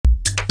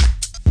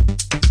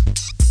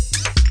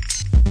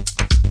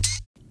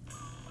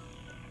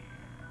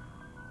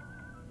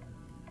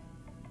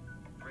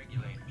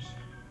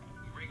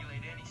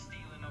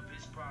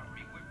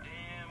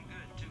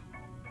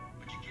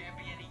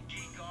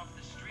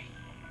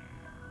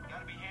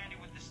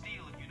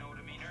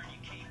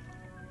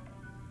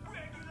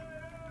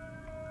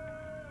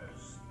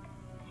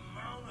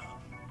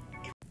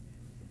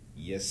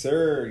Yes,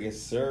 sir. Yes,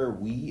 sir.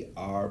 We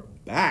are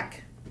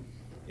back.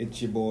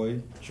 It's your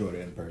boy, Shorter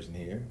in person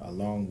here,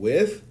 along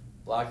with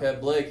Blockhead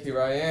Blake.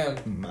 Here I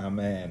am. my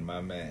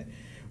man.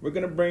 We're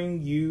gonna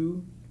bring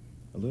you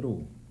a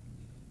little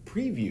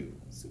preview.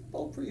 Super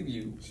Bowl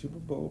preview. Super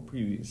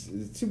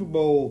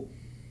Bowl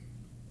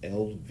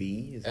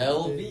LV. Is that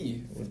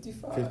LV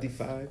 55.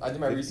 55. I did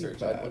my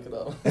research. I'd look it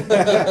up.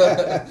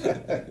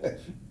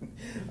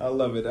 I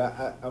love it.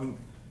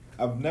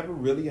 I've never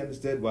really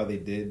understood why they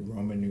did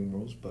Roman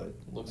numerals, but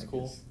Looks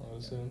cool, I would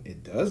assume.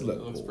 It does look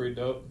It looks cool. pretty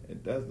dope.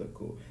 It does look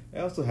cool.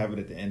 They also have it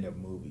at the end of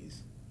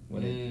movies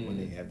when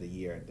they have the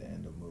year at the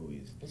end of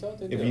movies. That's what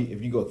they do.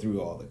 If you go through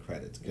all the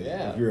credits, because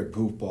Yeah. if you're a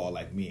goofball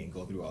like me and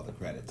go through all the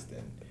credits,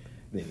 then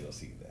you'll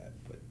see that.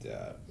 But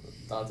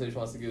Dante just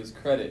wants to give his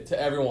credit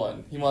to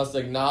everyone. He wants to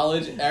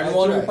acknowledge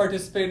everyone who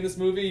participated in this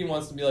movie. He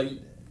wants to be like,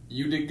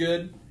 you did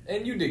good,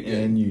 and you did good.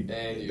 And you did.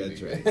 And you That's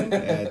did right. good.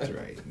 That's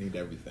right. Need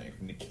everything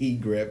from the key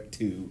grip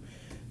to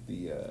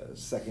the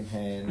second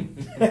hand,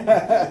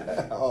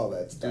 all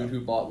that stuff. Dude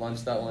who bought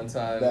lunch that one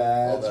time.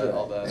 That's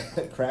all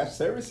that. Craft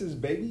services,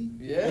 baby.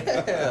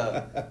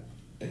 Yeah.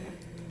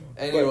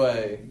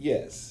 Anyway. But,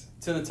 yes.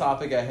 To the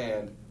topic at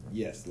hand.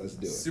 Yes, let's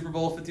do it. Super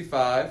Bowl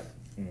 55.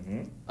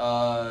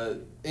 Mm-hmm.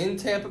 In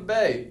Tampa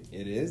Bay.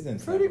 It is in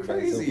Pretty Tampa Bay.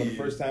 crazy. So for the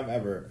first time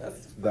ever,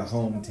 the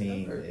home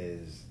team ever.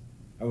 is,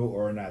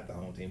 or not the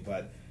home team,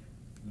 but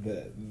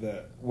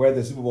the where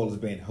the Super Bowl is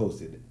being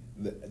hosted,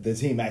 the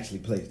team actually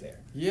plays there.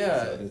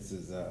 Yeah. So this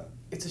is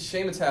It's a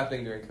shame it's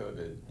happening during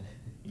COVID.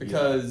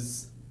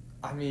 Because,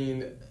 I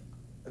mean,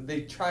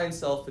 they try and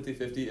sell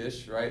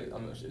 50-50-ish, right?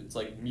 It's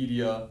like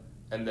media,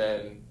 and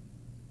then,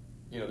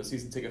 the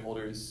season ticket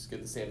holders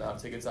get the same amount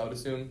of tickets, I would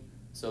assume.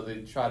 So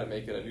they try to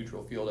make it a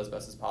neutral field as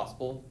best as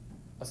possible.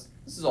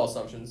 This is all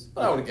assumptions,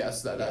 but I would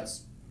guess that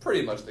that's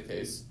pretty much the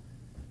case.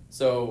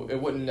 So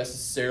it wouldn't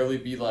necessarily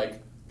be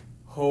like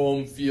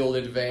home field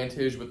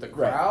advantage with the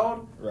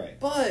crowd. Right.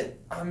 But,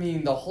 I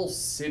mean, the whole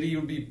city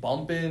would be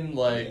bumping,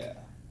 yeah.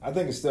 I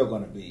think it's still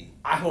going to be.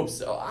 I hope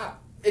so.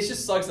 It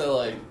just sucks that,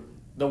 like,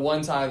 the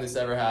one time this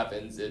ever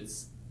happens,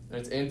 it's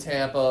in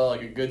Tampa,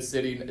 like a good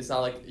city. It's not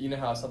like, you know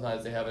how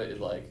sometimes they have it in,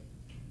 like,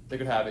 they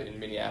could have it in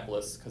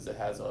Minneapolis because it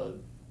has a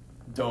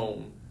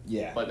dome.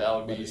 Yeah. But that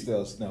would be it's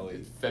still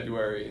snowy.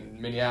 February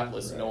in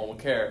Minneapolis, and no one would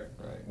care.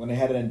 Right. When they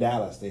had it in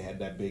Dallas, they had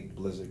that big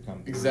blizzard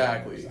come through.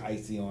 Exactly. It was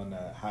icy on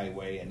the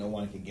highway, and no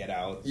one could get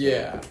out. So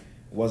Yeah. It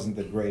wasn't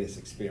the greatest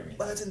experience.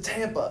 But it's in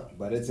Tampa.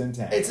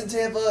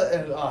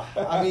 And,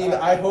 I mean,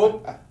 I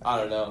hope, I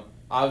don't know.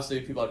 Obviously,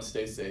 people have to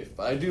stay safe,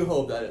 but I do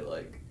hope that it,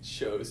 like,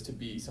 shows to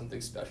be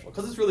something special,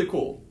 because it's really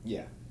cool.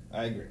 Yeah,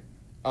 I agree.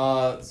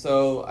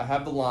 So I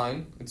have the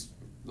line. It's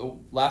the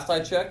last I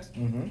checked.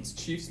 Mm-hmm. It's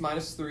Chiefs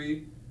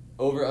 -3,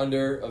 over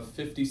under of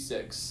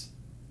 56.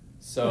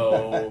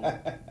 So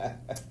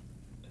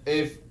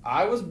if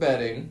I was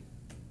betting,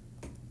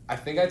 I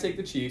think I'd take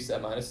the Chiefs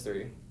at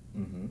 -3,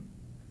 Mm-hmm.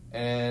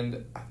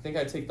 and I think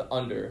I'd take the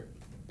under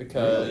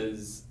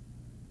because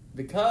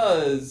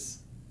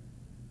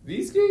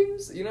these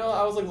games,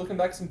 I was like looking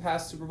back some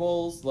past Super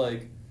Bowls,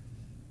 like.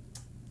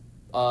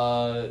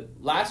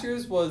 Last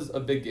year's was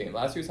a big game.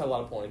 Last year's had a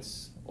lot of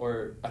points,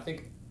 or I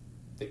think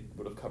they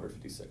would have covered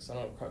 56. I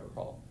don't quite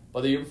recall.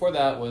 But the year before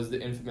that was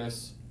the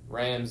infamous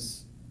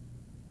Rams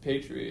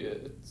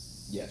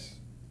Patriots. Yes.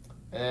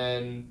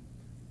 And,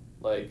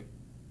 like,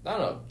 I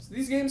don't know.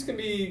 These games can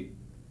be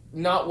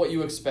not what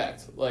you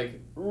expect. Like,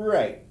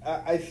 right.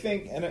 I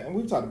think, and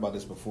we've talked about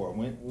this before.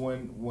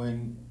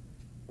 When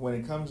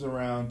it comes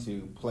around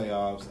to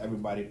playoffs,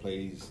 everybody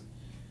plays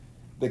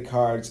the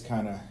cards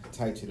kind of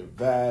tight to the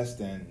vest,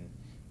 and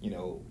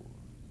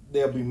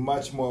they'll be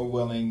much more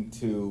willing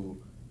to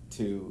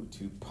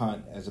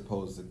punt as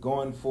opposed to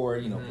going for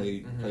it.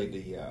 Play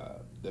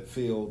the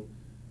field.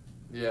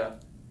 Yeah.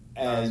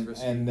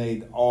 And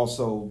they'd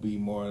also be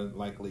more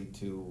likely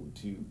to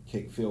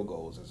kick field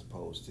goals as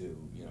opposed to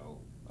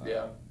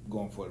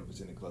going for it if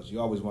it's in the close. You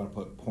always want to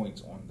put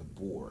points on the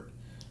board,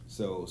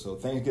 so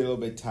things get a little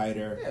bit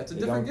tighter. Yeah, it's a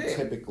they different don't game.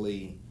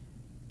 Typically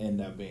end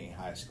up being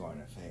high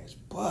scoring affairs,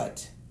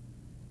 but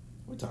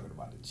we're talking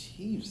about the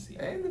Chiefs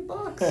here. And the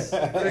Bucks.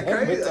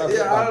 They're crazy.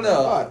 Yeah, I don't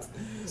know.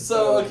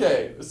 So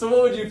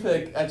what would you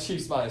pick at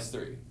Chiefs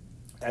 -3?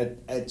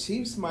 At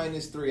Chiefs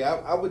 -3,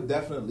 I would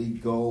definitely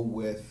go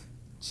with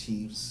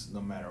Chiefs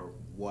no matter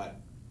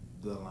what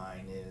the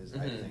line is.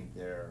 Mm-hmm. I think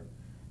they're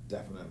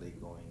definitely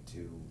going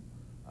to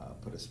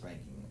put a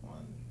spanking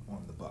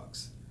on the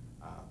Bucks.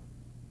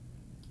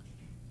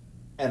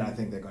 And I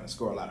think they're going to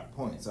score a lot of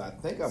points. So I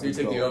think I would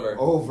go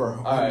over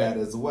on that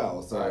as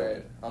well. So all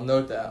right, I'll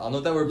note that.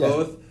 We're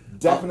both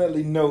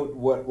definitely note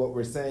what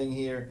we're saying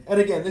here. And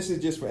again, this is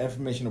just for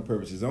informational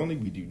purposes only.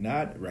 We do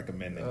not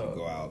recommend that you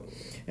go out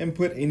and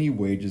put any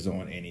wagers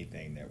on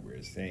anything that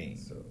we're saying.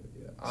 So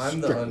I'm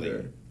the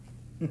under,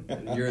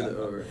 and you're the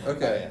over.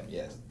 Okay. I am,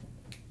 yes.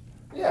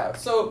 Yeah.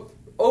 So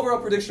overall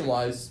prediction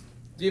wise,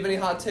 do you have any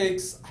hot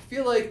takes? I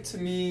feel like to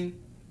me,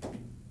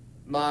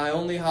 my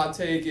only hot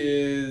take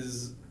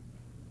is.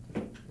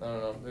 I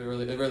don't know. It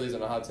really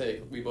isn't a hot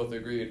take. We both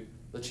agreed.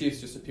 the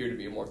Chiefs just appear to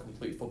be a more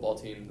complete football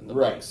team than the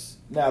Right. Bucs.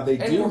 Now they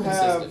And do more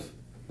have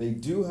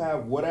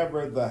consistent.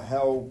 whatever the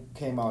hell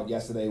came out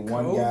yesterday.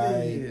 One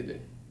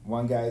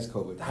guy is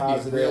COVID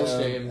That'd be a real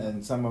positive, shame.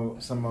 and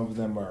some of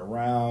them are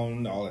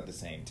around all at the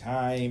same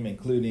time,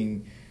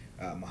 including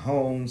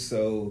Mahomes.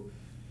 So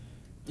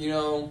You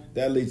know,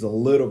 that leads a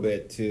little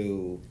bit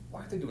to why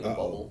aren't they doing a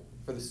bubble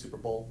for the Super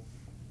Bowl?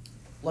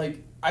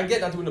 Like, I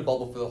get not doing a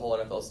bubble for the whole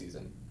NFL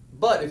season,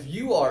 but if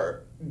you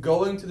are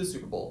going to the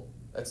Super Bowl,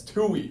 that's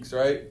 2 weeks,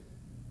 right?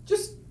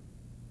 Just,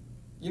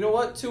 you know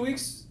what? 2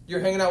 weeks, you're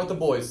hanging out with the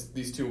boys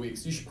these 2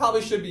 weeks. You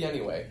probably should be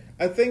anyway.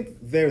 I think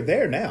they're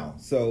there now.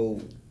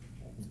 So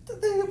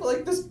They have,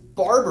 like, this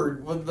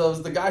barber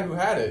was the guy who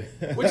had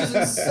it, which is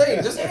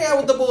insane. Just hang out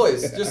with the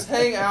boys. Just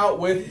hang out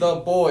with the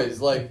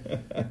boys. Like,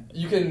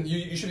 you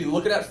should be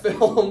looking at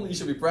film. You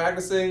should be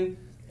practicing.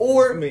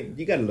 Or I mean,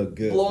 you got to look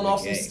good. blowing for the off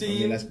some game. steam. I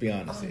mean, let's be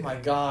honest. Oh here. my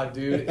god,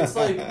 dude! It's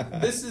like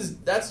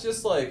that's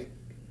just like.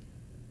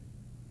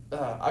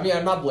 I mean,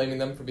 I'm not blaming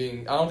them for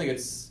being. I don't think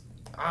it's.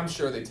 I'm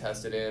sure they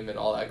tested him and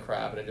all that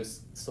crap, and it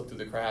just slipped through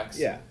the cracks.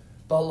 Yeah.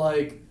 But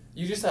like,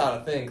 you just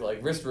gotta think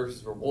like risk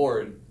versus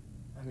reward.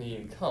 I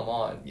mean, come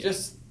on, Yeah.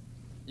 just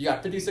you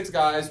got 56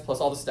 guys plus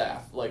all the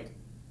staff. Like,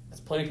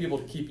 that's plenty of people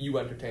to keep you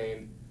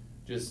entertained.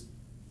 Just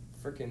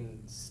freaking.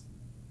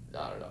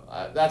 I don't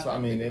know. That's what I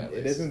I'm mean, thinking.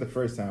 it isn't the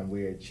first time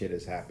weird shit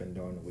has happened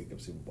during the week of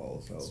Super Bowl.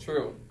 So It's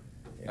true.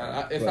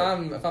 yeah. If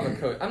I'm a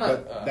coach, I'm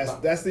not.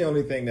 But that's the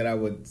only thing that I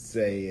would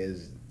say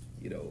is,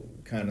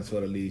 kind of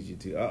sort of leads you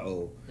to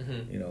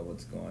Mhm.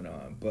 what's going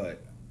on.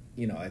 But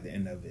at the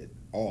end of it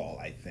all,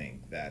 I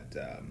think that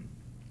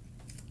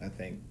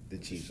the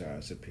Chiefs are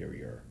a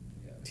superior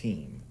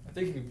team. I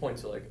think you can point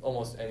to like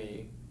almost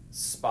any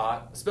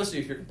spot, especially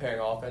if you're comparing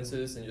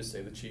offenses, and just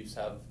say the Chiefs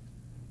have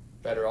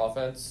better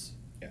offense.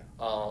 Yeah.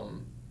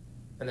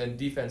 And then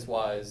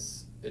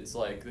defense-wise, it's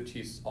like the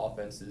Chiefs'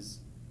 offense is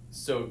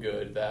so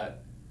good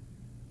that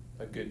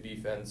a good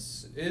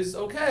defense is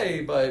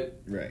okay,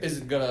 but Right.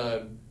 isn't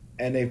gonna.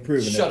 And they've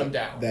proven Shut them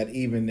down. that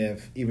even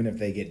if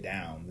they get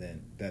down,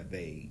 then that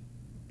they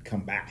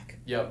come back.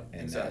 Yep,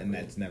 And exactly. and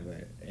that's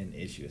never an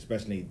issue,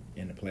 especially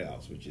in the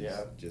playoffs, which is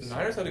just the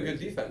Niners had a good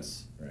crazy.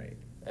 defense, Right.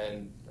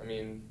 and I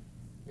mean,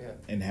 yeah,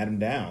 And had them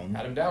down.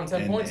 had them down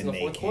 10 points in the they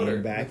fourth came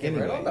quarter. back They came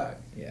anyway. right on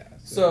back. Yeah.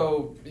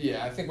 So,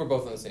 yeah, I think we're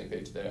both on the same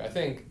page there. I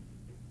think,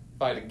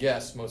 if I had to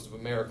guess, most of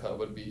America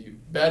would be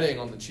betting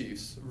on the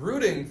Chiefs.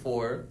 Rooting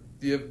for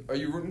are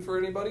you rooting for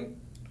anybody?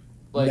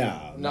 Like, no,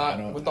 I not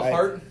don't. with the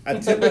heart? I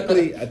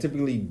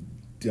typically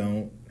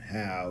don't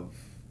have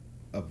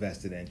a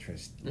vested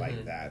interest like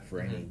Mhm. that for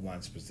Mhm. any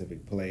one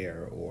specific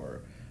player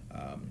or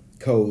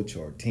coach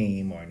or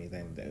team or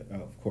anything.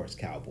 Of course,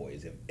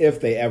 Cowboys, if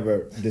they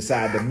ever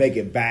decide to make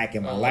it back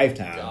in my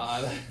lifetime.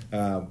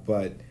 God.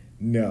 But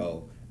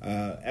no,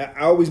 I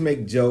always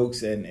make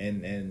jokes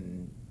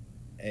and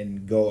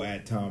go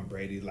at Tom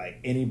Brady like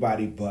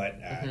anybody but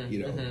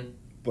Mhm.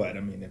 But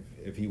I mean,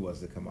 if he was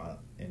to come out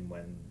and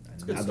win,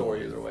 It's a good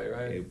story either way,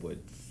 right? It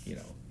would,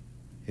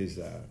 his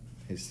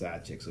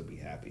side chicks will be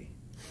happy.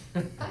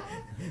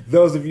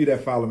 Those of you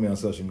that follow me on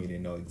social media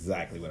know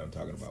exactly what I'm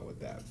talking about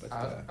with that. But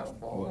I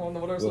don't know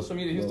whatever social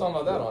media he's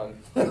talking about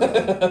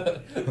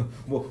that on.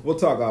 We'll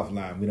talk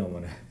offline. We don't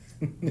want to.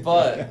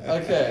 But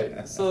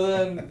okay, so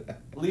then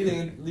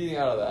leading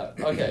out of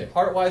that, okay,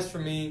 heart-wise for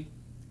me,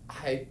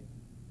 I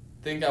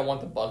think I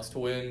want the Bucs to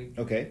win.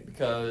 Okay.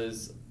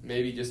 Because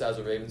maybe just as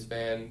a Ravens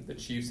fan, the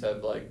Chiefs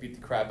have like beat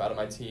the crap out of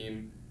my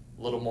team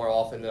a little more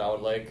often than I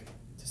would like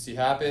to see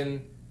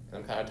happen, and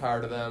I'm kind of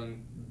tired of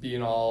them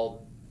being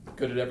all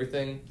good at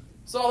everything.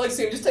 So I like to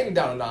see him just take him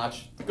down a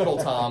notch. Good old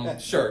Tom,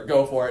 sure,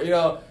 go for it.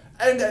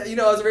 And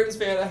as a Ravens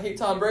fan, I hate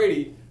Tom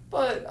Brady,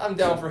 but I'm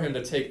down for him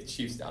to take the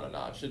Chiefs down a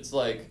notch. It's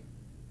like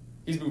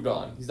he's moved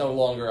on. He's no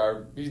longer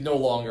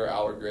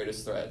our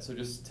greatest threat. So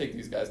just take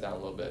these guys down a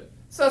little bit.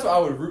 So that's what I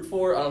would root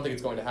for. I don't think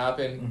it's going to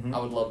happen. Mm-hmm. I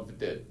would love if it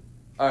did.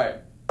 All right.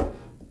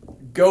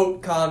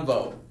 GOAT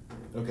convo.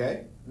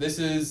 Okay. This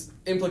is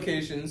some of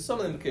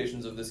the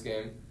implications of this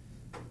game.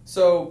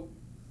 So,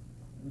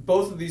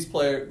 both these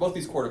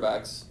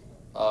quarterbacks,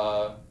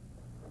 Mahomes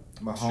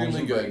extremely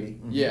and good. Brady.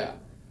 Mhm. Yeah.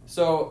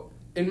 So,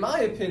 in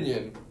my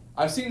opinion,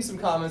 I've seen some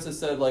comments that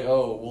said like,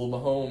 "Oh, will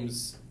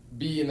Mahomes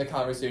be in the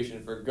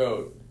conversation for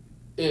GOAT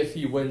if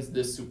he wins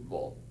this Super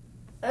Bowl?"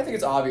 And I think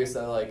it's obvious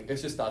that like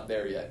it's just not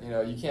there yet.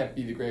 You can't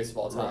be the greatest of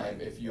all time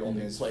if you In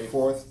only his played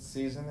fourth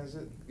season, is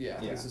it? Yeah,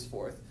 this is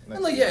fourth.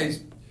 That's-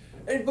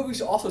 But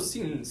we've also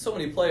seen so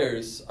many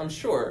players, I'm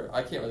sure,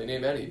 I can't really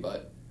name any,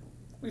 but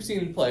we've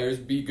seen players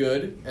be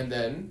good and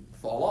then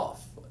fall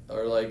off.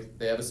 Or like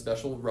they have a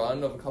special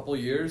run of a couple of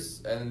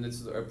years and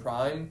it's their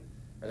prime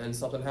and then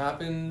something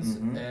happens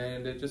Mhm.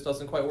 and it just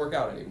doesn't quite work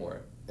out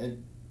anymore.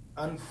 And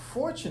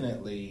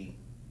unfortunately,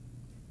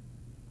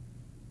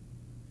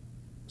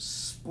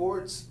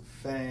 sports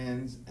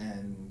fans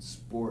and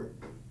sport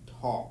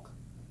talk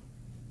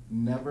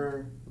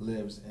never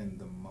lives in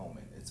the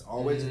moment. It's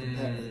always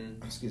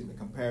a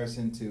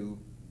comparison to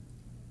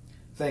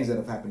things that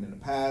have happened in the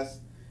past.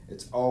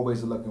 It's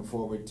always looking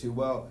forward to,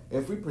 well,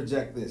 if we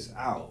project this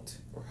out,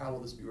 or how will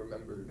this be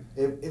remembered?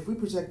 If we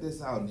project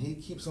this out and he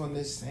keeps on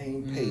this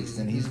same pace,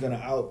 then he's going to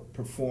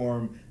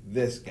outperform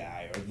this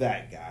guy or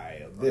that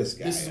guy or this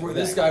guy. This is where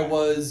this guy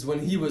was when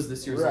he was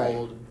this year's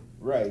old.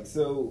 Right.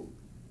 So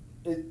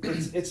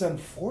it's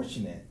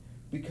unfortunate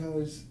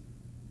because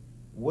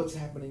what's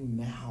happening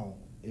now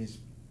is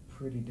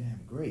pretty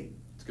damn great.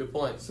 It's a good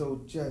point.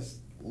 So just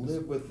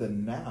live with the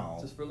now.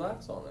 Just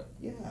relax on it.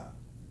 Yeah.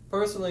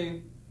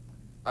 Personally,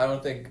 I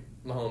don't think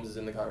Mahomes is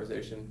in the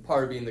conversation.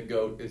 Part of being the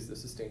GOAT is the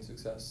sustained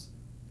success,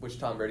 which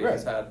Tom Brady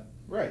has had.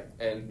 Right.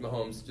 And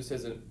Mahomes just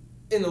isn't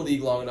in the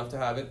league long enough to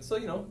have it. So,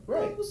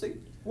 we'll see.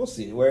 We'll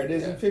see where it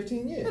is in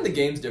 15 years. And the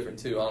game's different,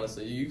 too,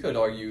 honestly. You could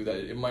argue that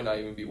it might not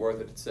even be worth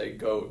it to say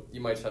GOAT.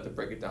 You might just have to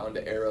break it down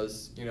to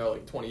eras,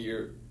 like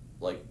 20-year,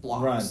 blocks.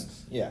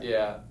 Runs,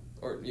 Yeah,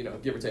 or,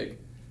 give or take.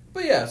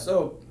 But, yeah,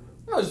 so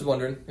I was just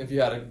wondering if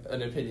you had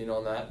an opinion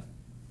on that,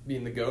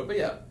 being the GOAT. But,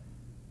 yeah,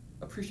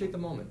 appreciate the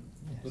moment,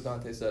 what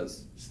Dante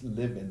says. Just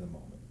live in the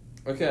moment.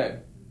 Okay,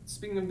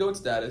 speaking of GOAT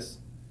status,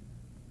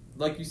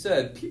 like you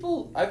said,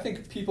 I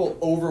think people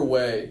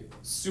overweigh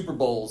Super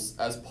Bowls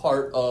as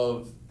part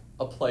of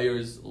a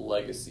player's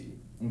legacy.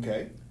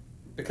 Okay.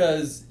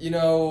 Because,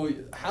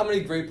 how many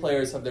great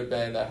players have there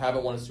been that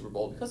haven't won a Super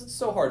Bowl? Because it's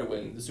so hard to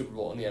win the Super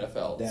Bowl in the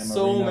NFL. Dan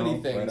so Marino,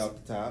 many things. right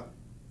off the top.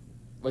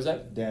 What's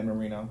that? Dan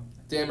Marino,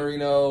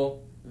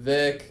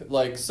 Vic,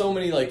 so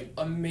many,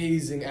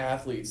 amazing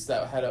athletes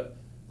that had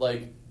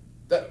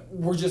that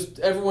were just,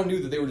 everyone knew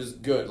that they were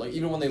just good.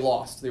 Even when they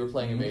lost, they were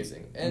playing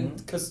amazing. And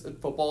because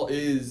football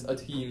is a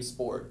team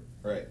sport.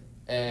 Right.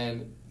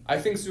 And I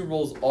think Super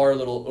Bowls are a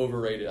little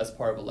overrated as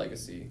part of a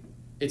legacy.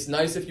 It's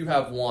nice if you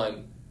have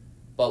one,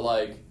 but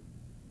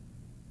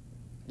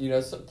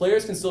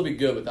players can still be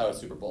good without a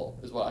Super Bowl,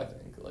 is what I think.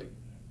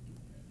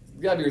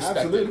 You gotta be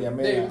respected. Absolutely. I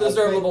mean, they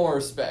deserve a little more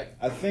respect.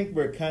 I think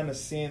we're kind of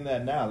seeing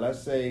that now.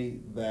 Let's say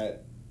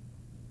that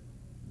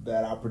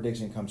our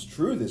prediction comes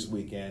true this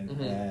weekend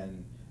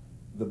and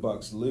the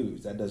Bucs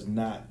lose. That does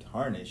not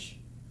tarnish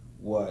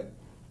what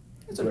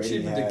it's an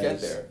achievement to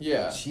get there.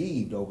 Yeah.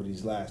 Achieved over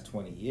these last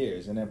 20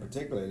 years, and in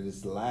particular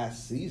this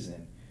last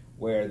season,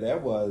 where there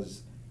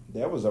was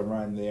a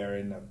run there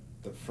in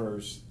the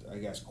first, I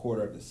guess,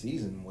 quarter of the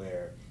season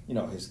where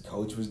his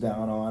coach was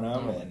down on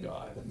him, and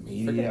the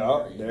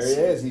media. There he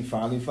is. He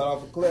finally fell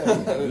off a cliff.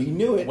 He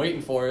knew it,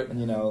 waiting for it.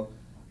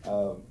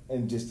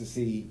 And just to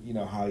see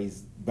how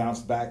he's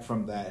bounced back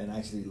from that and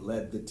actually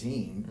led the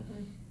team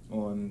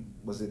on,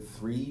 was it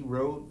 3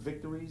 road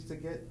victories to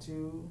get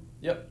to?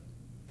 Yep.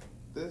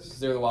 This? Because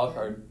they're the wild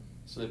card,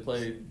 so they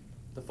played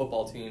the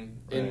football team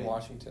in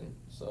Washington.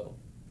 So,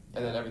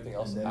 and then everything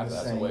else after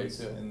that's away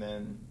too. And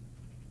then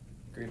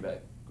Green Bay.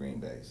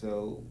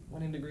 So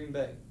went into Green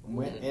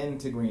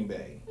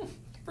Bay.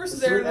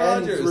 Versus Aaron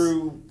Rodgers.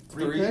 Through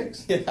 3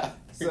 picks. Yeah.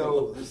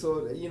 So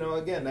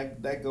again,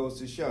 that goes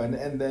to show.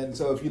 And then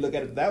so if you look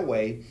at it that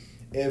way,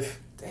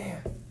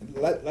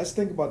 let's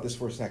think about this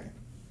for a second.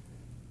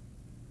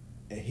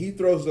 He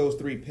throws those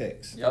 3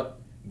 picks. Yep.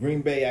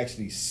 Green Bay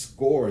actually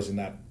scores in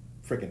that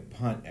freaking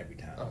punt every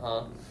time.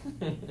 Oh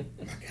my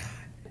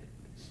God.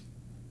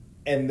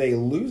 And they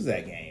lose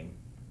that game.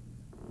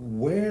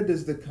 Where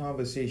does the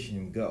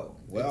conversation go?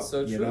 Well, it's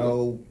so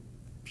true.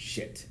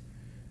 Shit.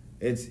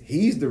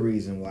 He's the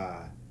reason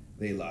why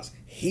they lost.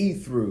 He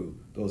threw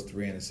those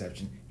 3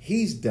 interceptions.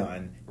 He's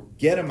done.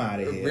 Get him out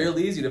of here. Real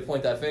easy to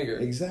point that finger.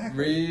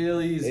 Exactly.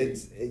 Real easy.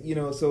 It's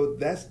so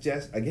that's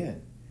just,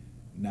 again,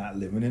 not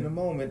living in the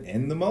moment.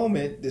 In the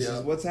moment, this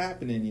is what's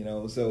happening.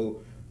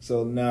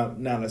 So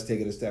now let's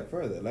take it a step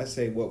further. Let's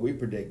say what we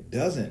predict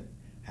doesn't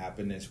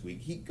happen this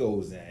week. He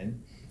goes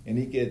in and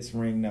he gets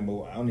ring number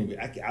 1.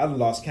 I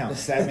lost count.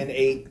 7,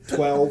 8,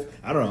 12.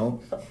 I don't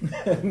know.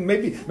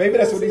 maybe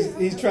that's what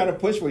he's trying to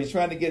push for. He's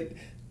trying to get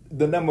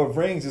the number of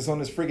rings that's on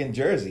his freaking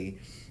jersey.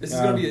 This is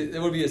gonna be.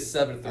 It would be a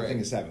 7th ring. I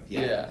think a 7th.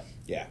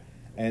 Yeah.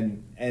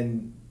 And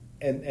then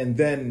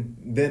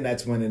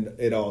that's when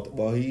it all.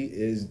 Well, he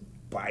is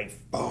by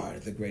far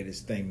the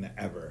greatest thing to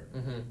ever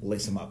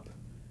lace him up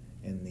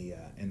in the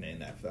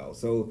NFL.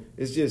 So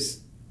it's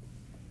just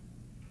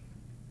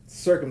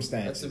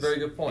circumstances. That's a very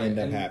good point. End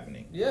up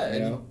happening.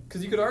 Yeah,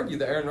 because you could argue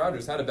that Aaron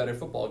Rodgers had a better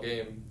football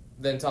game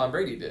than Tom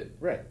Brady did.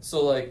 Right.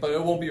 So but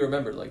it won't be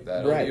remembered like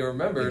that. It'll be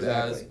remembered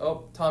as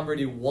Tom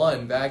Brady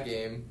won that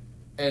game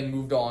and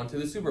moved on to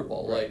the Super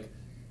Bowl. Right.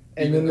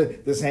 And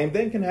then the same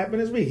thing can happen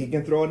this week. He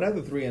can throw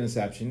another 3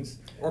 interceptions.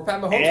 Or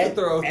Pat Mahomes can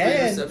throw 3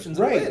 interceptions and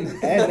win.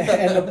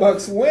 and the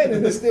Bucs win,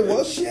 and it's still,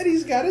 well, shit,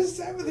 he's got his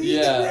 7th. He's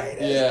the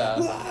greatest. Yeah.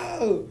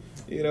 Wow.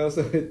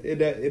 So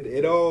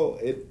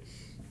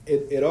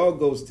it all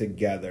goes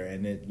together,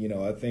 and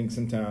I think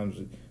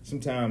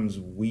sometimes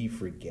we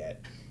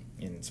forget,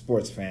 and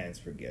sports fans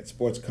forget,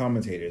 sports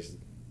commentators,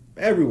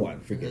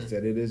 everyone forgets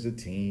that it is a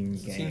team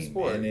game, team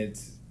sport, and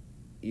it's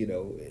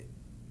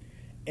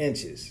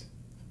inches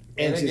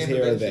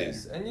here or there,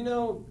 and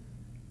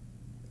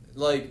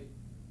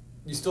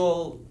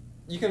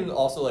you can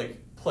also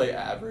play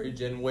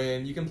average and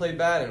win. You can play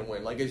bad and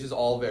win. Like, it's just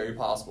all very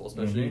possible,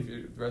 especially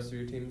Mm-hmm. if the rest of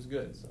your team is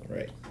good. So,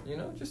 Right. you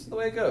know, just the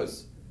way it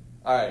goes.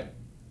 All right.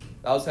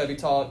 That was heavy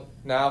talk.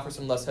 Now for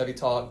some less heavy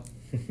talk.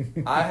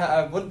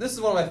 This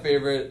is one of my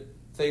favorite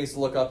things to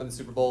look up in the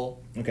Super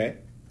Bowl. Okay.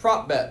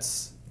 Prop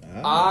bets.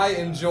 I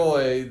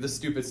enjoy the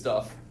stupid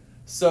stuff.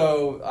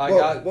 So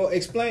Well,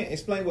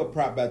 explain what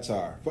prop bets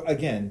are. But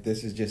again,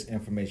 this is just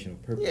informational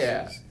purposes.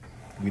 Yeah.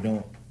 We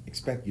don't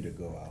expect you to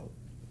go out.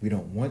 We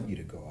don't want you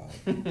to go out.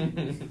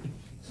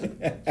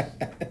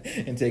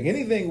 And take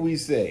anything we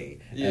say.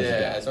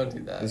 Yeah, don't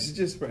do that. This is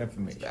just for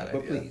information. Bad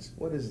But idea. please,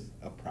 what is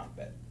a prop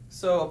bet?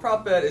 So a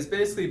prop bet is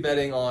basically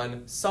betting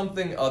on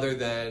something other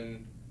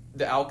than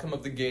the outcome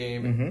of the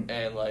game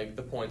and like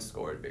the points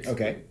scored, basically.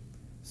 Okay.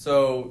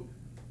 So,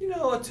 you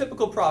know, a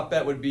typical prop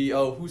bet would be,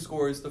 who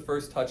scores the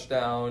first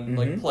touchdown,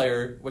 which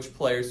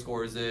player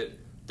scores it,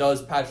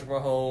 does Patrick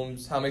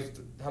Mahomes, how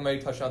many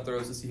touchdown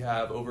throws does he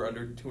have, over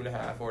under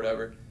 2.5 or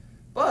whatever.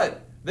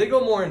 But they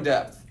go more in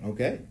depth.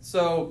 Okay.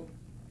 So,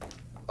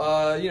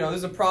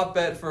 there's a prop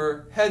bet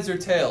for heads or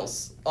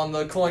tails on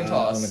the coin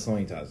toss. On the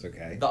coin toss,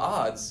 okay. The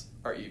odds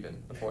are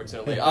even,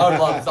 unfortunately. I would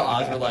love if the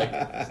odds were like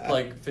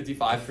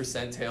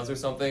 55% tails or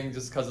something,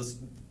 just because it's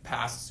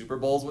past Super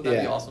Bowls. Wouldn't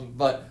that be awesome?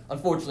 But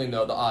unfortunately,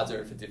 no, the odds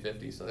are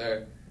 50-50, so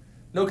there,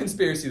 no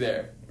conspiracy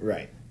there.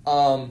 Right.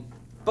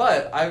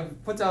 But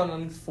I've put down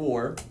on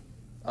 4.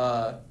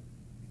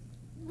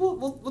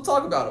 We'll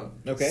talk about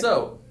them. Okay.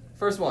 So,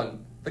 first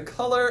one, the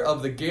color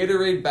of the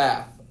Gatorade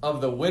bath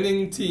of the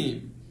winning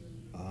team.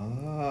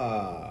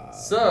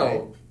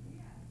 So,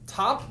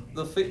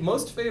 right.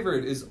 most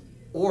favored is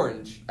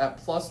orange at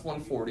plus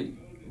 140.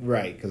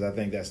 Right, because I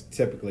think that's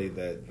typically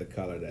the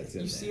color that's in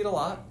there. You see it a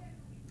lot.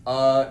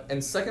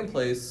 And second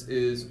place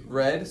is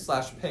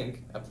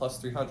red/pink at plus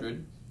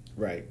 300.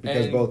 Right,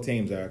 because both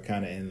teams are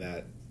kind of in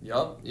that.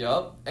 Yup.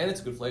 And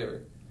it's a good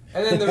flavor.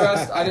 And then the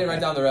rest, I didn't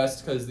write down the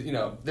rest because,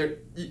 they're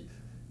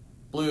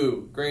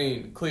blue,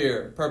 green,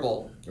 clear,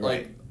 purple. Right.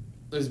 Like,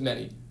 there's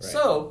many. Right.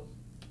 So,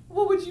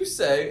 what would you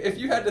say if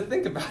you had to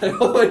think about it?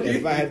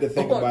 If I had to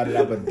think about it,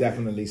 I would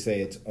definitely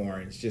say it's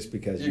orange, just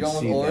because You're you going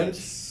see with orange?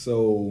 that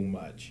so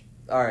much.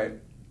 All right.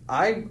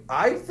 I'm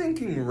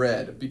thinking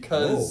red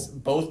because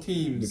both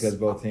teams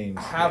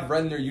have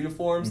red in their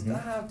uniforms. Do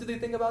they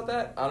think about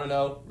that? I don't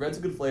know. Red's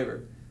a good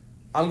flavor.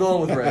 I'm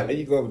going with red.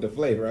 You go with the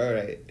flavor, all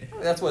right. I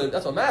mean, that's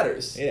what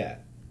matters. Yeah.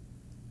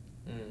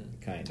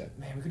 Kind of.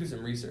 Man, we could do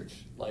some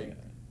research, like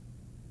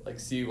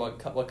see what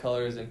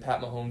color is in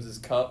Pat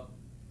Mahomes' cup,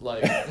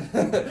 like,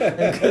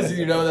 because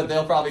you know that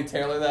they'll probably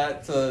tailor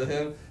that to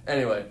him.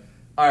 Anyway,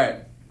 all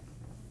right.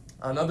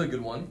 Another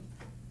good one.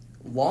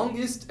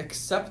 Longest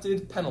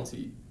accepted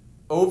penalty.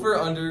 Over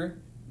under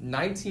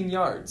 19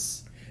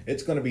 yards.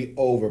 It's going to be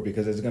over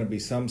because there's going to be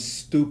some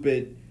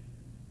stupid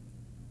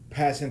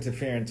pass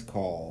interference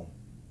call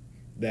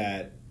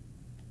that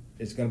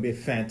it's going to be a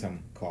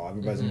phantom call.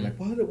 Everybody's going to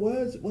be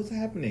like, what's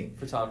happening?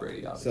 For Tom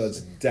Brady, obviously. So it's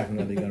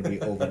definitely going to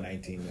be over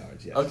 19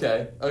 yards, yes.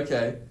 Okay.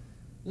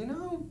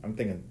 I'm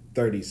thinking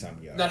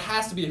 30-some yards. That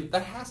has to be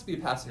a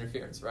pass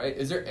interference, right?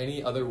 Is there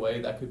any other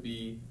way that could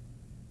be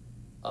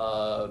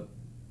like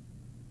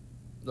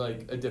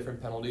a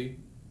different penalty?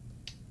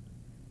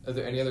 Are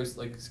there any others,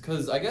 like,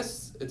 because I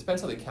guess it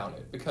depends how they count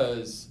it,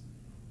 because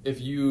if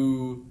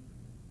you,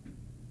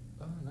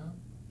 I don't know,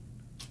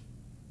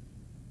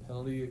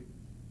 penalty.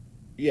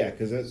 Yeah,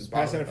 because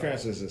pass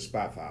interference is a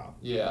spot foul.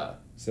 Yeah.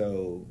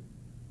 So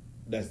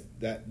that's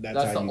That's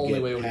how the you only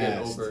get way we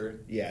get past.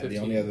 over. Yeah, 15.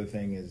 the only other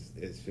thing is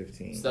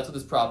 15. So that's what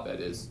this prop bet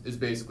is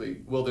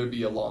basically, will there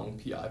be a long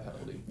PI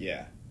penalty?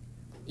 Yeah.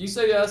 You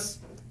say yes.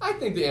 I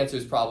think the answer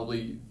is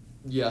probably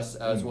yes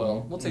as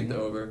well. We'll take the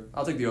over.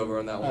 I'll take the over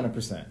on that one.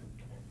 100%.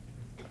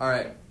 All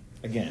right.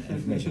 Again,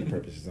 information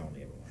purposes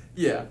only, everyone.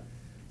 Yeah.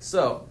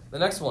 So, the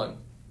next one.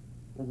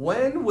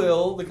 When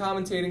will the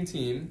commentating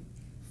team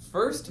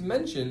first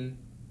mention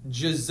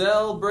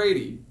Giselle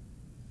Brady?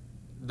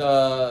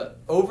 The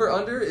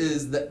over-under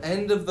is the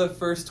end of the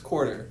first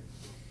quarter.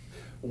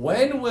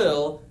 When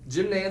will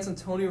Jim Nantz and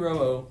Tony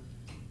Romo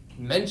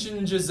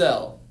mention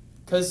Giselle?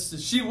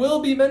 Because she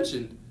will be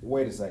mentioned.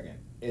 Wait a second.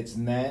 It's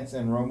Nance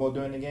and Romo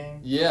doing the game?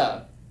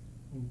 Yeah.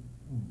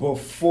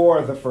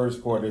 Before the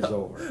first quarter is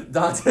over.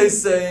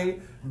 Dante's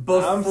saying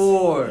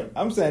before.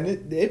 I'm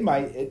saying they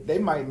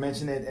might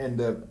mention it in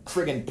the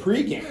friggin'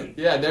 pregame.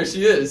 Yeah, there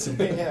she is.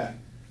 Yeah.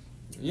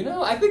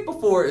 I think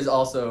before is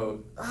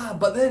also...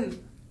 but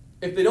then,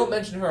 if they don't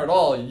mention her at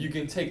all, you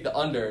can take the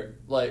under,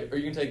 or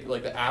you can take,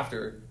 the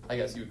after, I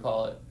guess you would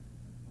call it.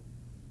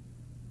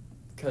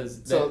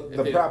 So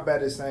the prop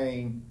bet is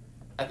saying...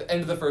 At the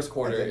end of the first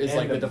quarter is,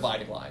 the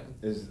dividing line.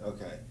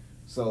 Okay.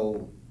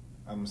 So,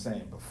 I'm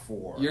saying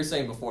before. You're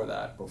saying before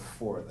that.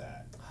 Before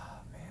that.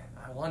 Oh, man,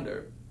 I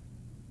wonder.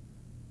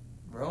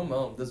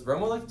 Romo. Does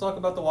Romo like to talk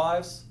about the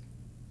wives?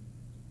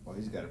 Well,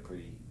 he's got a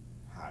pretty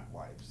hot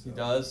wife. So, he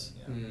does?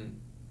 Yeah.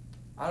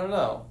 I don't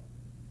know.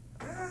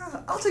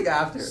 I'll take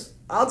after.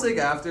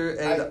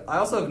 And I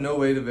also have no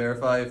way to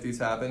verify if these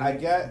happen. I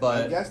guess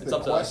the it's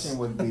up to question us.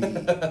 would be.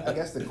 I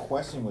guess the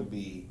question would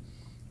be,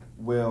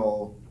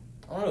 will...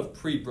 I don't know if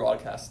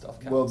pre-broadcast stuff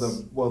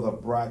counts. Will the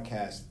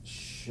broadcast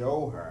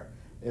show her?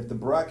 If the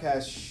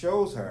broadcast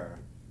shows her,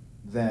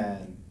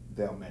 then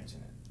they'll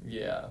mention it.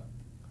 Yeah.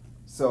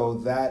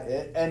 So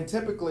and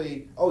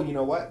typically, you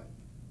know what?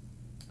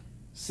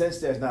 Since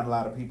there's not a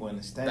lot of people in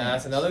the stands,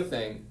 that's another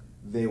thing.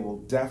 They will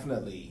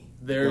definitely.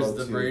 There's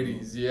the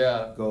Brady's,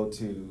 yeah. Go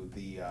to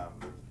the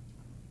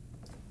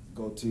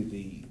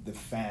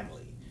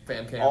family.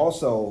 Fam cam.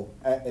 Also,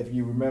 if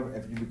you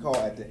recall,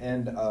 at the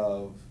end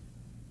of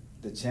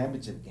the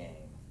championship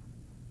game,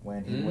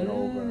 when he went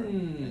over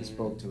and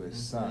spoke to his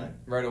son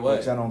right away,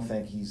 which I don't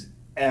think he's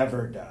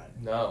ever done.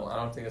 No, I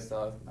don't think it's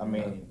not. I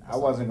mean, I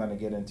wasn't going to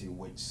get into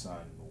which son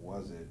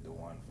was it, the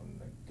one from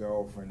the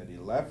girlfriend that he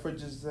left for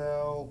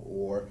Giselle,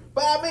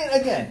 but I mean,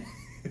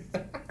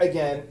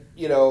 again,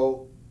 you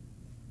know,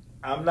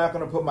 I'm not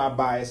going to put my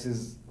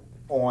biases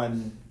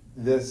on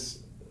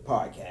this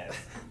podcast.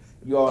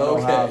 You all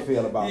know how I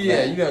feel about that.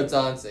 Yeah, you know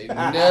Dante,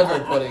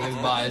 never putting his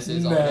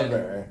biases on anyone.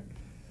 Never.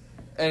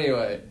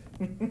 Anyway,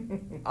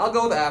 I'll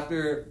go with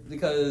after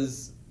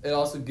because it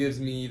also gives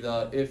me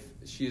the if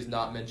she is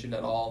not mentioned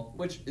at all,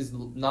 which is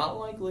not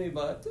likely,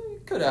 but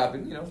it could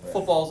happen. You know,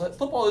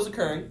 football is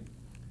occurring.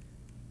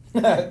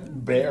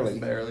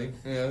 Barely.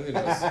 Yeah, who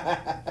knows?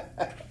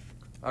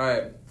 All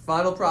right,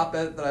 final prop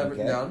bet that I've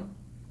written down: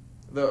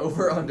 the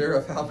over/under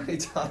of how many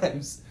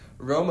times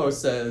Romo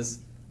says,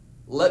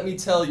 "Let me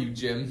tell you,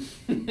 Jim."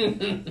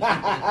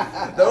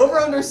 The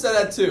over/under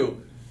set at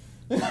 2.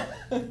 I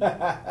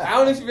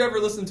don't know if you've ever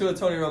listened to a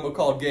Tony Romo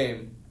called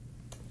game.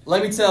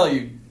 Let me tell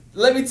you,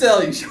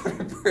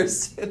 shorter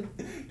person.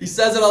 He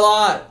says it a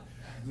lot.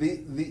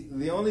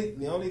 The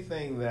only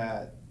thing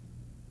that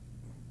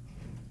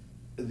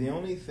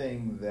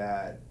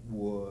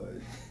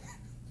would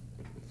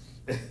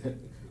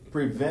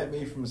prevent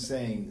me from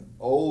saying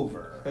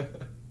over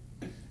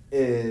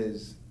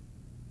is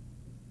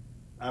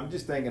I'm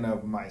just thinking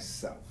of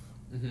myself.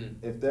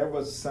 Mm-hmm. If there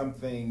was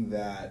something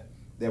that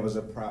there was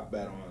a prop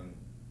bet on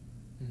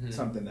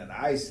something that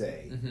I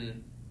say,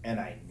 and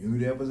I knew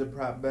there was a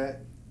prop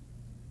bet,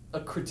 a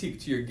critique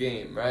to your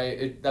game,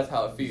 right? That's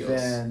how it feels.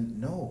 Then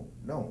no.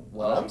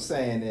 What I'm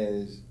saying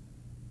is,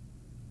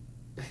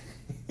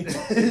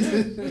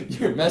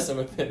 you're messing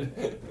with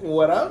it.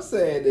 What I'm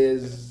saying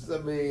is, I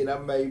mean, I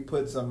may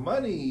put some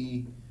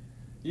money,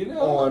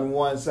 on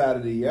one side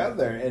or the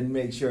other, and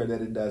make sure that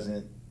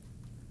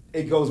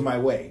it goes my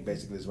way.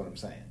 Basically, is what I'm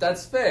saying.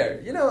 That's fair.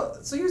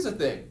 So here's the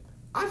thing.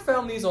 I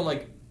found these on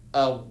like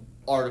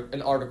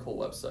an article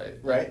website.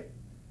 Right.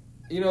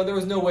 There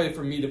was no way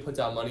for me to put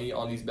down money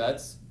on these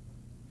bets.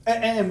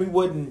 And we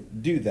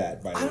wouldn't do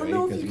that, by the way. I don't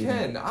know if you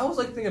can. I was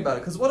like thinking about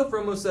it, because what if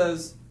Romo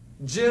says,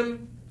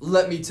 Jim,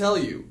 let me tell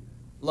you?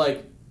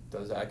 Like,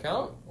 does that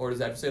count? Or does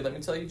that have to say, let me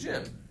tell you,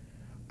 Jim?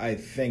 I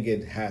think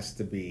it has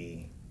to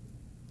be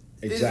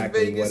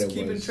exactly what it was. Is Vegas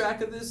keeping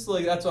track of this?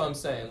 Like, that's what I'm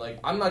saying. Like,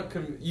 I'm not...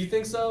 you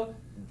think so?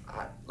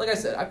 Like I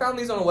said, I found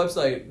these on a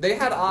website. They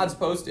had odds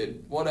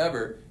posted,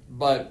 whatever,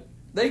 but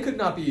they could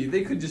not be...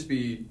 They could just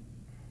be...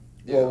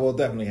 Well, we'll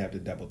definitely have to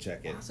double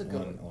check it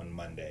on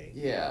Monday.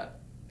 Yeah.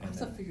 I have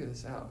to figure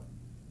this out.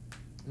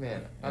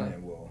 Man. And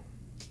then we'll...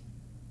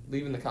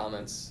 Leave in the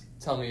comments.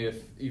 Tell me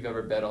if you've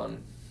ever bet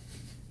on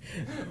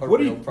what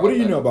do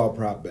you know about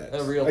prop bets?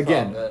 A real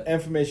Again, prop bet.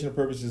 Informational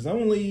purposes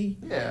only.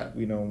 Yeah.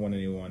 We don't want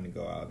anyone to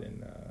go out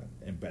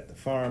and bet the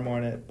farm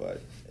on it, but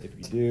if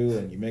you do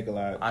and you make a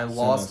lot... I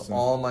lost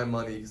all my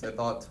money because I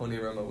thought Tony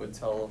Romo would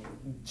tell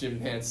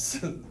Jim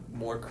Nance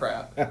more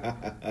crap.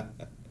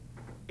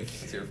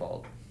 It's your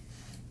fault.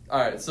 All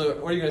right, so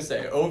what are you going to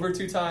say? Over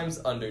 2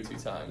 times, under 2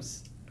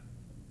 times?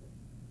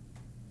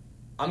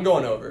 I'm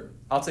going over.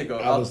 I'll take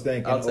over. I was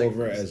thinking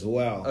over as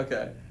well.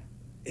 Okay.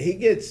 He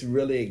gets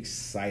really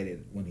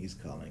excited when he's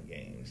calling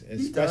games,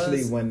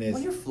 especially when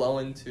you're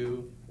flowing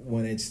too.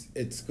 When it's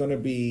going to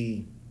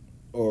be,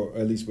 or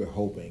at least we're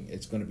hoping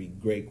it's going to be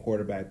great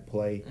quarterback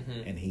play,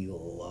 and he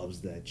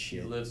loves that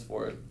shit. He lives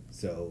for it.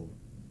 So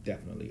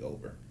definitely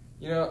over.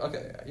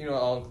 Okay.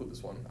 I'll include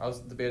this one. I was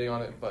debating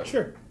on it, but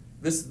sure.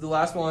 This is the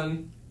last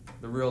one.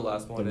 The real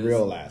last one. The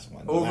real last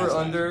one. Over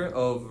under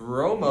of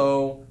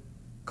Romo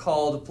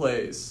called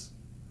plays.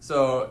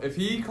 So if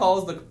he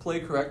calls the play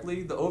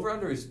correctly, the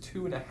over/under is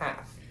 2.5.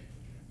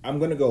 I'm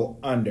gonna go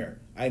under.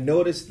 I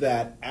noticed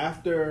that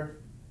after,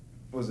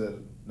 was it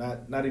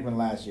not even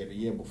last year, the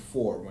year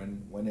before,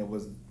 when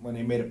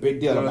they made a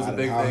big deal about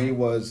it, how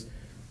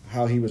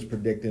he was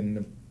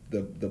predicting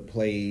the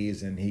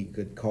plays and he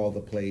could call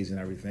the plays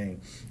and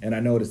everything. And I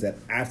noticed that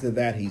after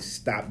that he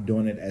stopped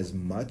doing it as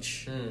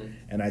much.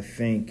 And I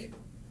think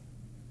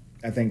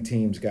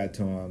teams got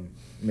to him.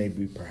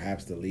 Maybe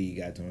perhaps the league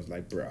got to him. It's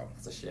like, bro,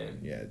 that's a shame.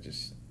 Yeah,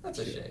 just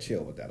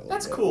chill with that a little bit.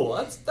 That's cool.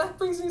 That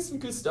brings in some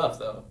good stuff,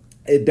 though.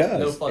 It does.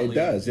 No fun it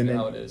does. And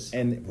how it is.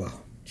 And well,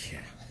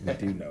 yeah, we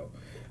do know.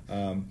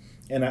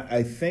 And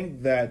I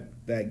think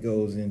that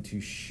goes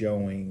into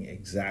showing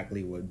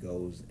exactly what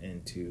goes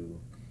into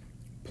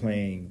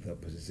playing the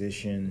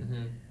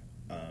position.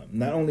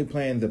 Not only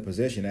playing the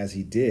position as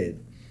he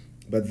did,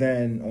 But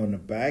then on the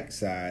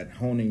backside,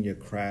 honing your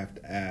craft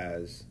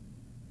as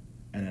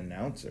an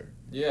announcer.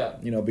 Yeah.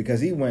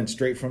 Because he went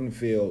straight from the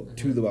field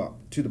to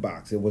the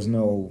box. There was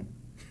no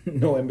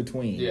in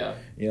between. Yeah.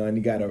 And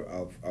he got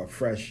a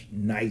fresh,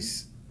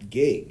 nice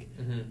gig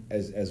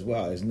as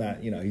well. It's not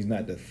he's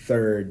not the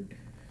third.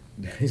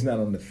 He's not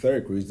on the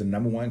third crew. He's the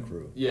number one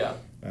crew. Yeah.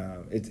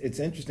 It's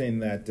interesting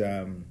that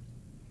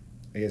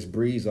I guess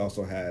Breeze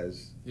also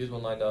has. He has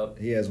one lined up.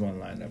 He has one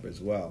lined up as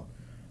well.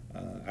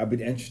 I'd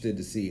be interested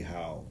to see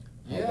how.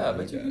 Yeah,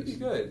 but he'd be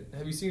good.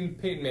 Have you seen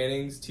Peyton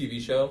Manning's TV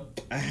show?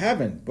 I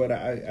haven't, but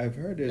I've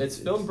heard it. It's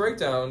film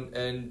breakdown,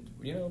 and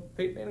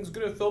Peyton Manning's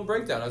good at film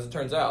breakdown, as it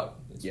turns out.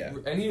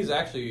 And he's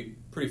actually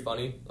pretty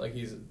funny. Like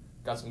he's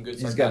got some good.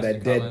 He's got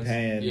that comments.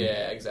 deadpan.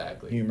 Yeah,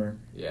 exactly. Humor.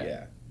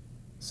 Yeah.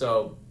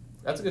 So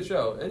that's a good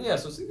show, and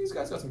so see, these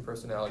guys got some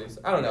personalities.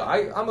 I don't know.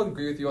 I'm gonna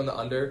agree with you on the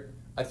under.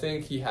 I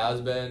think he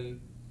has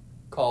been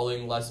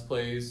calling less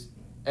plays,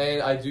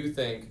 and I do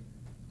think.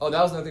 Oh, that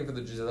was another thing for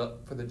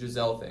the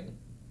Giselle thing.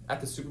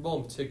 At the Super Bowl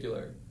in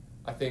particular,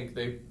 I think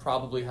they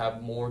probably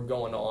have more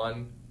going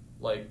on,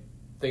 like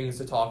things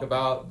to talk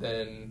about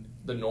than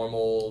the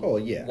normal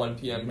 1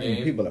 p.m.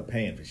 game. People are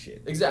paying for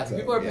shit. Exactly.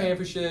 People are paying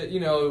for shit.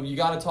 You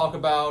got to talk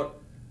about,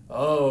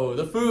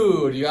 the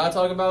food. You got to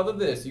talk about the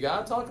this. You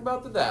got to talk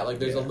about the that. Like,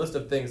 there's a list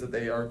of things that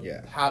they are.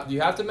 Yeah. You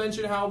have to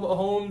mention how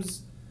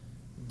Mahomes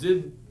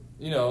did,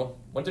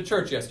 went to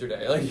church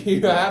yesterday. Like,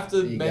 you have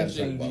to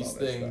mention these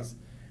things.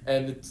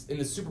 And it's in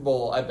the Super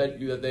Bowl, I bet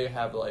you that they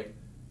have, like,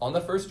 on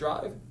the first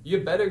drive, you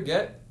better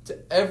get to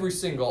every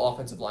single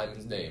offensive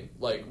lineman's name,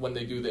 like, when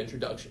they do the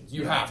introductions.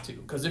 You have to.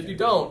 Because if you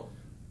don't,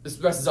 this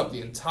messes up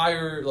the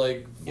entire,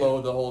 flow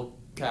of the whole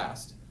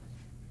cast.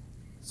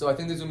 So I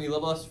think there's going to be a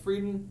little bit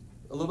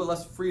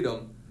less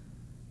freedom.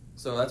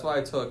 So that's why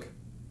I took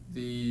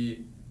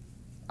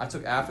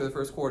after the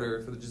first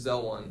quarter for the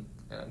Giselle one,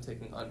 and I'm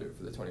taking under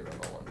for the Tony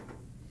Romo one.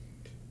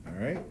 All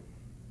right.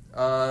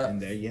 And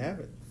there you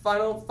have it.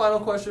 Final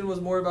question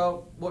was more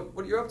about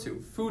what you're up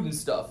to. Food and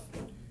stuff.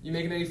 You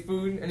making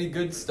any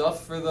good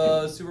stuff for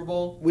the Super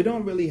Bowl? We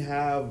don't really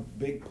have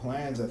big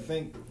plans. I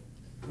think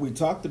we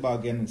talked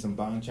about getting some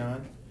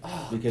banchan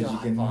because you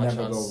can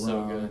never go wrong.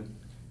 So good.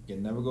 You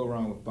can never go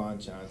wrong with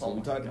banchan. So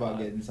we talked about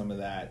getting some of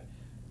that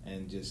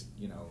and just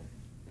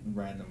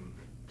random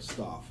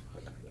stuff.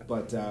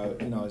 But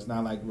it's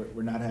not like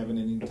we're not having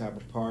any type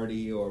of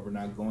party or we're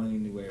not going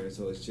anywhere.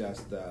 So it's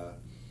just the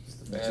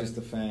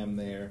fam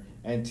there.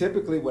 And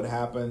typically, what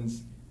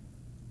happens.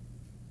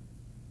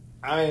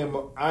 I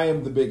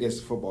am the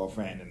biggest football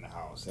fan in the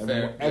house.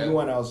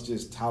 Everyone else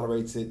just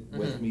tolerates it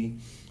with me.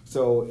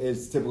 So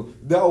it's typical.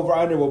 The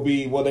over-under will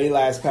be, they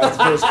last past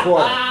the first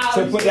quarter.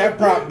 So put that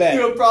prop bet.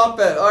 Do a prop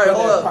bet. All right,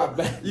 hold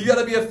on. You got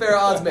to be a fair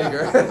odds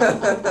maker.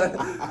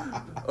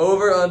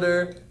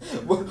 Over-under.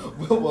 We'll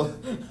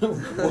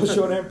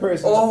show that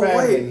person's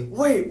family.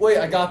 Wait.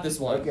 I got this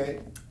one.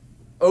 Okay.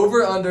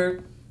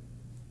 Over-under.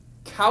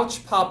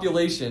 Couch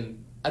population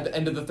at the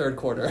end of the third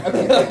quarter.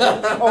 Okay.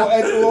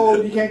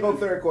 You can't go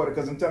third quarter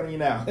because I'm telling you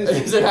now.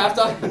 Is it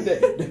halftime?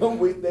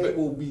 They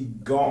will be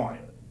gone.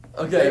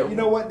 Okay. You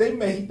know what? They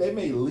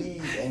may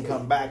leave and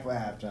come back for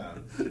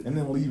halftime and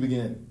then leave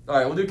again. All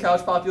right, we'll do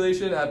couch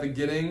population at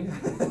beginning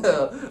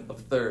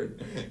of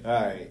third. All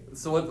right.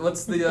 So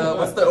what's the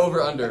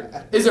over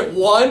under? Is it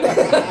 1?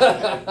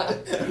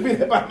 I'm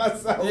being by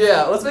myself.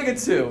 Yeah, let's make it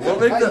 2. We'll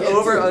make the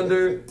over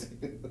under.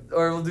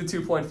 Or we'll do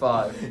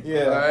 2.5.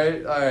 Yeah.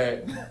 All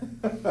right.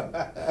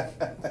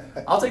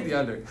 I'll take the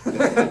under.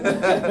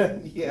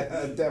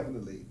 Yeah,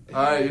 definitely.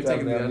 All right, you're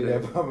taking the I'll under. be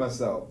there by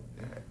myself.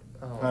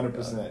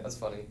 100%. That's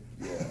funny.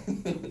 Yeah.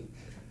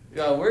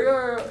 Yeah,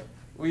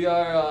 we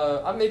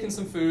are. I'm making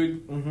some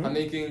food. Mm-hmm. I'm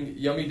making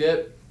yummy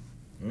dip,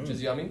 which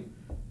is yummy.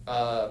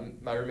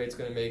 My roommate's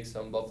gonna make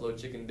some buffalo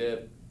chicken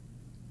dip,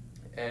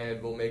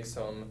 and we'll make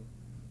some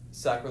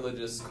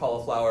sacrilegious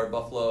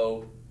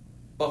buffalo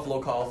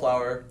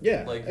cauliflower.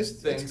 Yeah,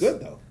 things. It's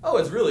good though. Oh,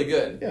 it's really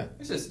good. Yeah,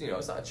 it's just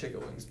it's not chicken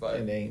wings, but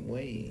it ain't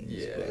wings.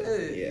 Yeah, but,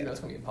 it's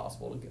gonna be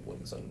impossible to get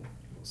wings on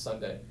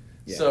Sunday.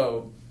 Yeah.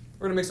 So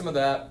we're gonna make some of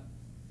that.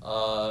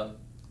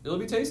 It'll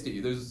be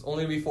tasty. There's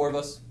only gonna be 4 of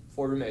us,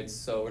 4 roommates,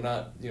 so we're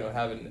not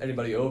having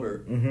anybody over.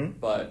 Mm-hmm.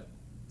 But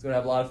it's gonna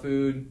have a lot of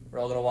food. We're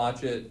all gonna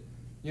watch it.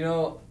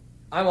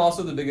 I'm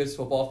also the biggest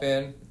football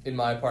fan in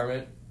my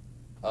apartment.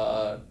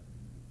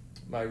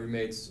 My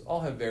roommates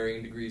all have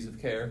varying degrees of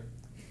care.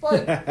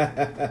 But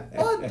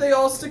they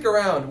all stick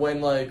around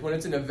when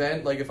it's an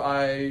event, like if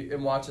I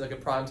am watching a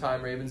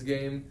primetime Ravens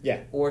game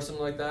or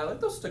something like that,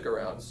 they'll stick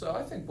around. So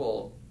I think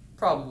we'll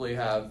probably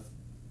have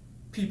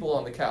people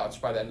on the couch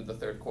by the end of the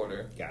third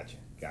quarter. Gotcha.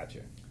 Yeah.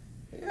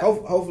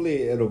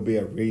 Hopefully it'll be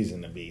a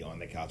reason to be on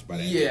the couch by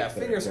the end of the third quarter.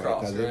 Fingers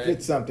crossed, right? If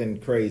it's something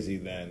crazy,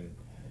 then,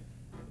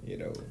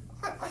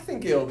 I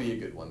think it'll be a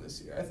good one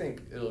this year. I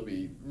think it'll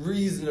be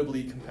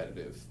reasonably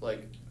competitive.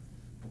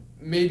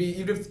 Maybe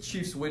even if the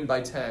Chiefs win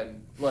by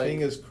 10.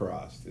 Fingers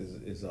crossed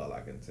is all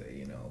I can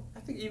say, I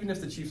think even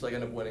if the Chiefs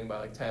end up winning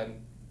by 10,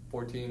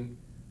 14,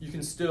 you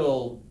can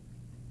still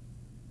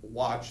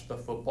watch the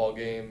football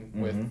game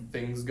with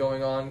things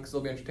going on because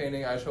it'll be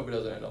entertaining. I just hope it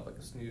doesn't end up like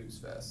a snooze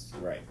fest.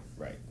 Right,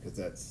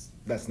 because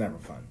that's never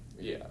fun.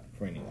 Yeah.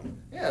 For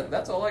anyone. Yeah,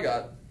 that's all I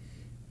got.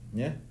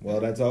 Yeah, well,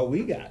 that's all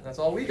we got. That's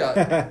all we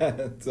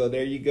got. So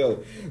there you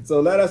go. So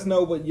let us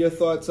know what your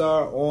thoughts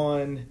are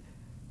on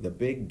the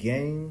big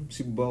game,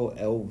 Super Bowl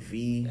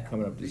LV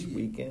coming up this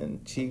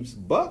weekend. Chiefs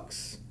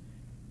Bucks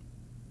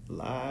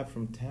live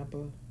from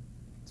Tampa.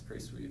 It's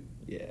pretty sweet.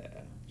 Yeah,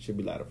 should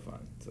be a lot of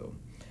fun. So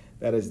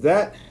that is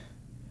that.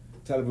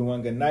 Tell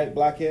everyone good night,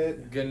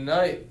 Blockhead. Good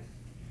night.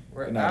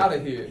 We're out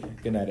of here.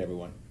 Good night,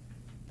 everyone.